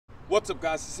What's up,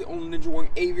 guys? This is the only ninja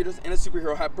wearing aviators and a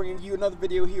superhero hat, bringing you another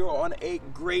video here on a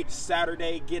great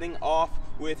Saturday, getting off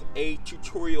with a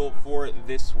tutorial for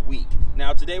this week.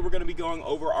 Now today we're going to be going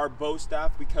over our bow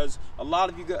staff because a lot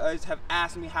of you guys have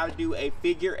asked me how to do a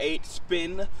figure 8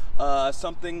 spin,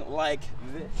 something like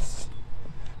this.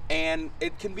 And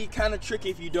it can be kind of tricky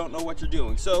if you don't know what you're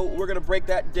doing. So we're going to break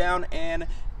that down and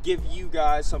give you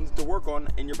guys something to work on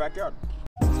in your backyard.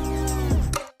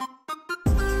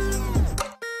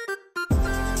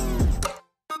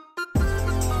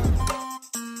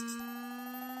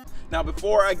 Now,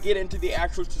 before I get into the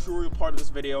actual tutorial part of this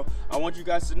video, I want you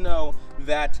guys to know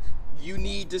that you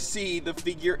need to see the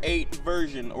figure 8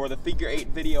 version or the figure 8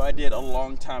 video I did a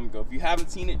long time ago. If you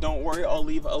haven't seen it, don't worry, I'll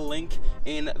leave a link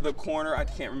in the corner. I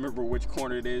can't remember which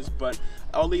corner it is, but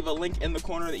I'll leave a link in the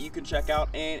corner that you can check out,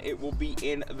 and it will be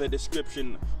in the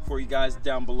description for you guys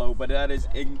down below. But that is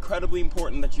incredibly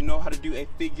important that you know how to do a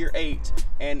figure 8,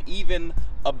 and even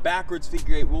a backwards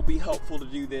figure 8 will be helpful to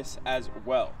do this as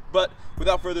well. But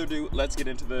without further ado, let's get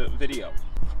into the video.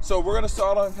 So we're going to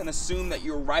start off and assume that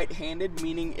you're right-handed,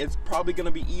 meaning it's probably going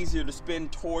to be easier to spin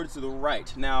towards the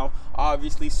right. Now,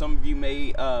 obviously, some of you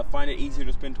may find it easier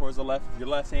to spin towards the left if you're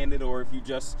left-handed, or if you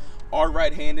just are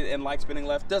right-handed and like spinning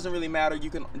left. Doesn't really matter. You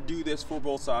can do this for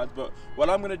both sides, but what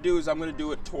I'm going to do is I'm going to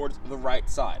do it towards the right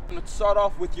side. I'm going to start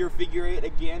off with your figure 8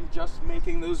 again, just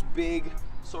making those big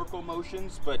circle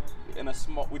motions, but in a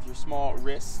small, with your small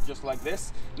wrists, just like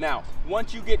this. Now,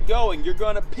 once you get going, you're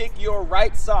gonna pick your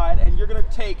right side and you're gonna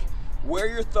take where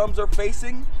your thumbs are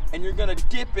facing and you're gonna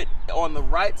dip it on the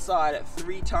right side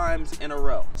 3 times in a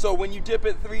row. So when you dip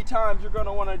it 3 times, you're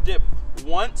gonna wanna dip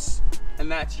once, and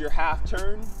that's your half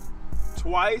turn,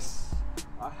 twice,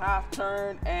 a half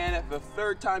turn, and at the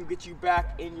 3rd time, get you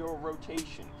back in your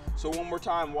rotation. So one more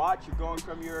time, watch, you're going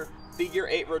from your figure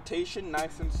 8 rotation,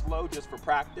 nice and slow, just for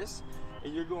practice.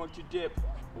 And you're going to dip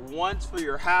once for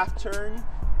your half turn,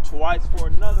 twice for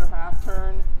another half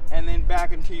turn, and then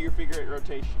back into your figure 8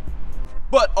 rotation.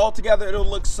 But altogether, it'll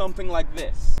look something like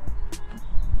this.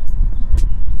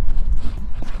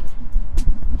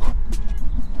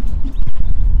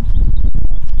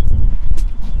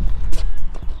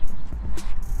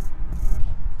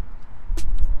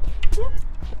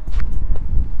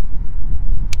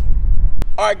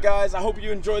 Alright guys, I hope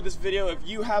you enjoyed this video. If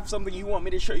you have something you want me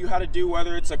to show you how to do,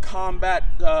 whether it's a combat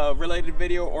related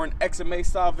video or an XMA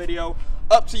style video,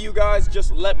 up to you guys.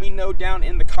 Just let me know down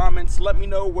in the comments. Let me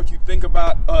know what you think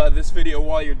about this video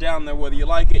while you're down there, whether you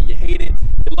like it, you hate it,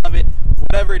 you love it,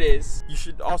 whatever it is. You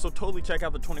should also totally check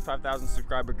out the 25,000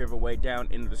 subscriber giveaway down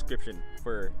in the description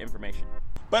for information.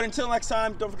 But until next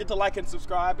time, don't forget to like and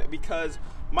subscribe, because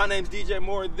my name's DJ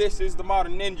Moore, this is the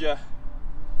Modern Ninja,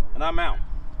 and I'm out.